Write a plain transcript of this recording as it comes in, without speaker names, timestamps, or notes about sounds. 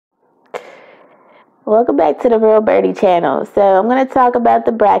Welcome back to the Real Birdie channel. So I'm going to talk about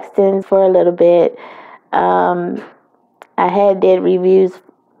the Braxtons for a little bit. I did reviews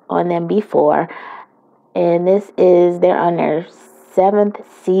on them before, and they're on their 7th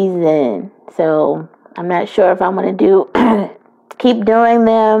season. So I'm not sure if I'm going to keep doing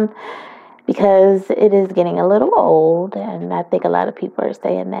them because it is getting a little old, and I think a lot of people are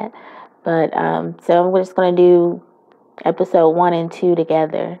saying that. But so I'm just going to do episode 1 and 2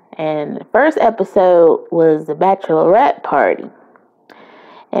 together. And the first episode was the bachelorette party. And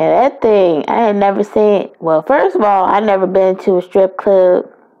that thing, I had never seen. Well, first of all, I never been to a strip club,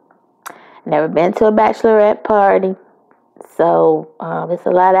 never been to a bachelorette party. So it's a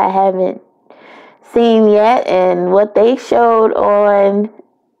lot I haven't seen yet. And what they showed on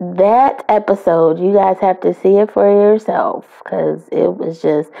that episode, you guys have to see it for yourself, because it was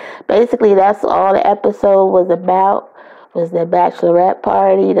just basically that's all the episode was about, was the bachelorette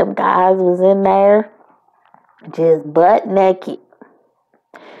party. Them guys was in there just butt naked,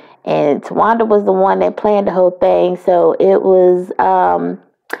 and Tawanda was the one that planned the whole thing. So it was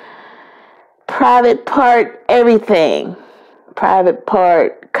private part everything, private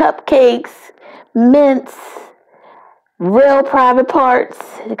part cupcakes, mints, real private parts,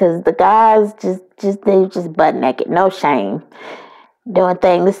 because the guys they were just butt naked, no shame, doing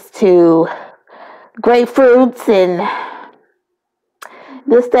things to grapefruits and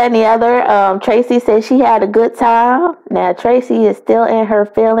this, that, and the other. Tracy said she had a good time. Now, Tracy is still in her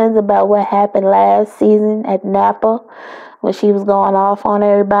feelings about what happened last season at Napa when she was going off on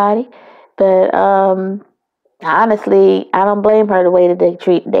everybody. But honestly, I don't blame her the way that they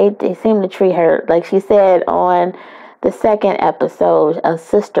seem to treat her. Like she said on the second episode, a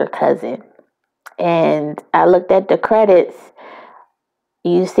sister cousin. And I looked at the credits.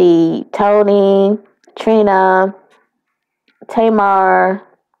 You see Tony, Trina, Tamar,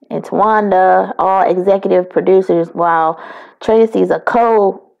 and Tawanda, all executive producers, while Tracy's a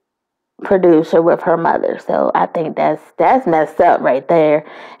co-producer with her mother. So I think that's messed up right there.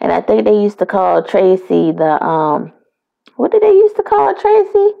 And I think they used to call Tracy the what did they used to call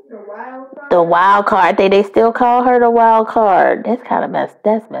Tracy? The wild card. I think they still call her the wild card.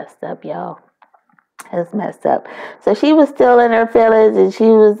 That's messed up, y'all. That's messed up. So she was still in her feelings, and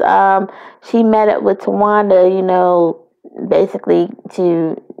she met up with Tawanda, basically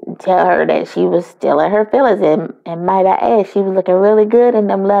to tell her that she was still in her feelings. And might I add, she was looking really good in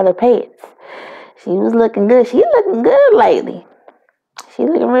them leather pants. She was looking good. She's looking good lately. She's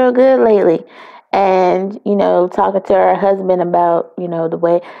looking real good lately. And, talking to her husband about, the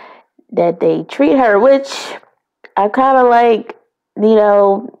way that they treat her, which I kind of like,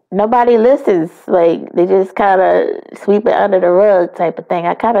 nobody listens. Like, they just kind of sweep it under the rug type of thing.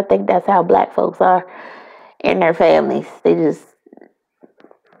 I kind of think that's how black folks are in their families. They just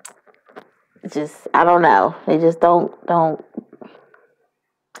I don't know. They just don't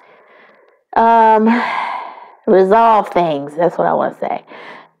resolve things. That's what I want to say.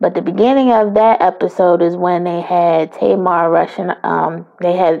 But the beginning of that episode is when they had Tamar rushing.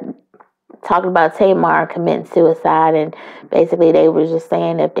 They had talked about Tamar committing suicide, and basically they were just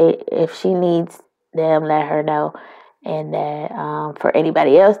saying if she needs them, let her know, and that for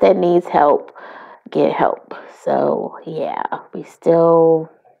anybody else that needs help, get help. So yeah, we still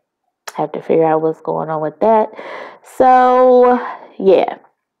have to figure out what's going on with that. So yeah,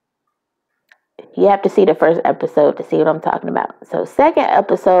 you have to see the first episode to see what I'm talking about. So second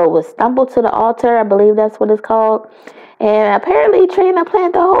episode was Stumble to the Altar. I believe that's what it's called. And apparently Trina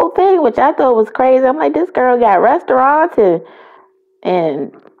planned the whole thing, which I thought was crazy. I'm like, this girl got restaurants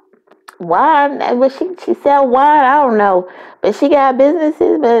and wine. But she sell wine, I don't know. But she got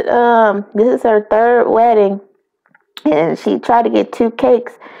businesses. But this is her third wedding. And she tried to get 2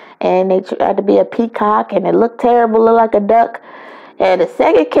 cakes. And they tried to be a peacock. And it looked terrible, looked like a duck. And the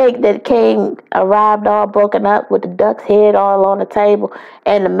second cake that arrived all broken up with the duck's head all on the table.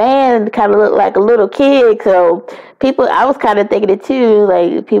 And the man kind of looked like a little kid. So I was kind of thinking it too.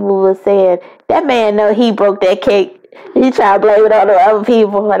 Like, people were saying, that man know he broke that cake. He tried to blame it on the other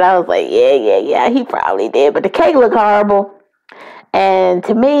people. And I was like, yeah, he probably did. But the cake looked horrible. And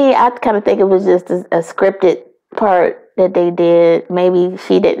to me, I kind of think it was just a scripted part that they did. Maybe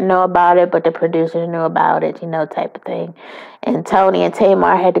she didn't know about it, but the producers knew about it, type of thing. And Tony and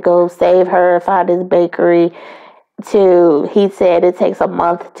Tamar had to go save her, find his bakery. He said it takes a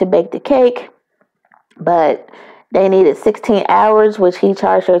month to bake the cake, but they needed 16 hours, which he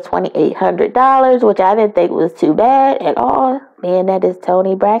charged her $2,800, which I didn't think was too bad at all, being that it's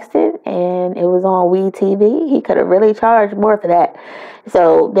Tony Braxton and it was on WE TV. He could have really charged more for that.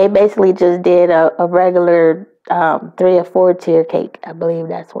 So they basically just did a regular 3 or 4 tier cake. I believe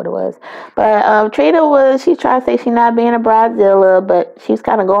that's what it was. But Trina she tried to say she's not being a bridezilla, but she's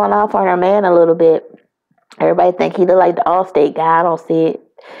kind of going off on her man a little bit. Everybody think he look like the Allstate guy. I don't see it.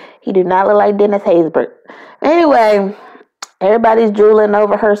 He do not look like Dennis Haysbert. Anyway, everybody's drooling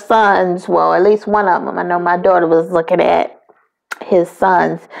over her sons. Well, at least one of them. I know my daughter was looking at his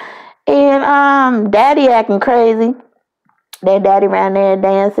sons. And daddy acting crazy. Their daddy around there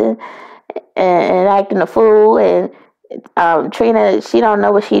dancing and acting a fool. And Trina, she don't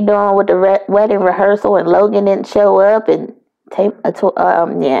know what she doing with the wedding rehearsal. And Logan didn't show up. And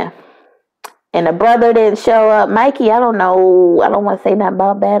yeah. And the brother didn't show up. Mikey, I don't know. I don't want to say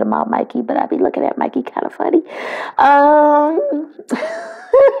nothing bad about Mikey, but I be looking at Mikey kind of funny.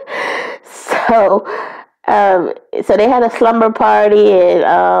 So they had a slumber party,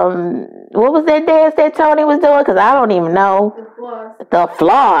 and what was that dance that Tony was doing? Because I don't even know. The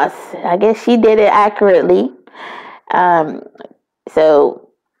floss. I guess she did it accurately. So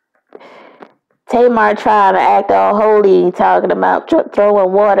Tamar trying to act all holy, talking about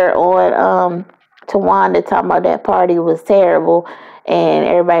throwing water on Tawanda, talking about that party was terrible, and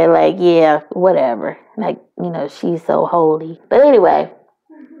everybody like, yeah, whatever. Like, she's so holy. But anyway,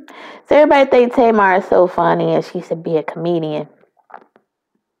 so everybody think Tamar is so funny and she should be a comedian.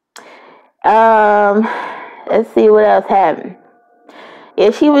 Let's see what else happened.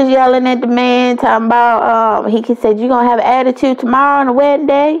 Yeah, she was yelling at the man, talking about he said, you gonna have an attitude tomorrow on the wedding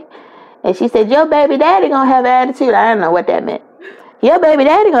day? And she said, your baby daddy gonna have an attitude. I don't know what that meant. Your baby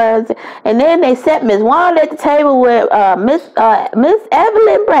daddy gonna have an attitude. And then they set Miss Wanda at the table with Miss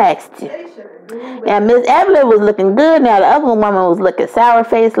Evelyn Braxton. And Miss Evelyn was looking good. Now the other woman was looking sour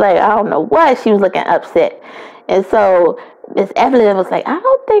faced, like I don't know what. She was looking upset. And so Miss Evelyn was like, I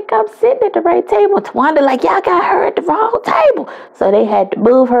don't think I'm sitting at the right table. And Tawanda like, y'all got her at the wrong table. So they had to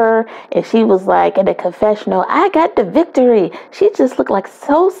move her. And she was like in the confessional, I got the victory. She just looked like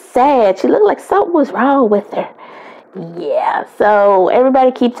so sad. She looked like something was wrong with her. Yeah. So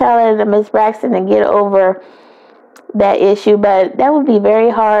everybody keep telling Miss Braxton to get over that issue. But that would be very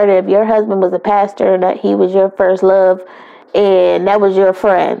hard if your husband was a pastor and that he was your first love and that was your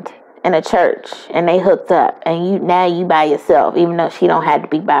friend in a church and they hooked up and now you by yourself, even though she don't have to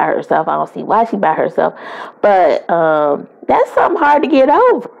be by herself. I don't see why she by herself, but that's something hard to get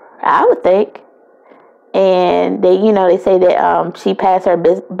over, I would think. And they say that she passed her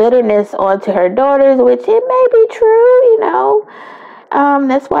bitterness on to her daughters, which it may be true.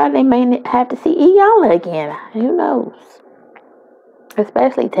 That's why they may have to see Iyanla again. Who knows?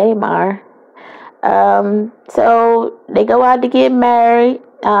 Especially Tamar. So they go out to get married.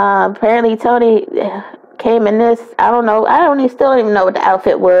 Apparently Tony came in this, I don't know, still don't even know what the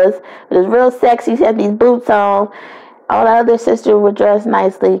outfit was, but it was real sexy. She had these boots on. All the other sisters were dressed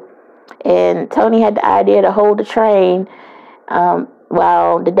nicely, and Tony had the idea to hold the train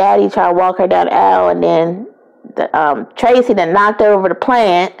while the daddy tried to walk her down the aisle, and then Tracy then knocked her over the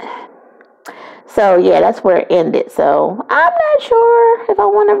plant. So yeah, that's where it ended. So I'm not sure if I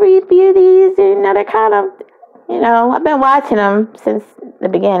want to review these. They're kind of, I've been watching them since the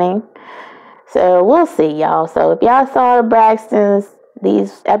beginning. So we'll see, y'all. So if y'all saw the Braxtons,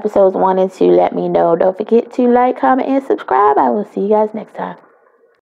 these episodes 1 and 2, let me know. Don't forget to like, comment, and subscribe. I will see you guys next time.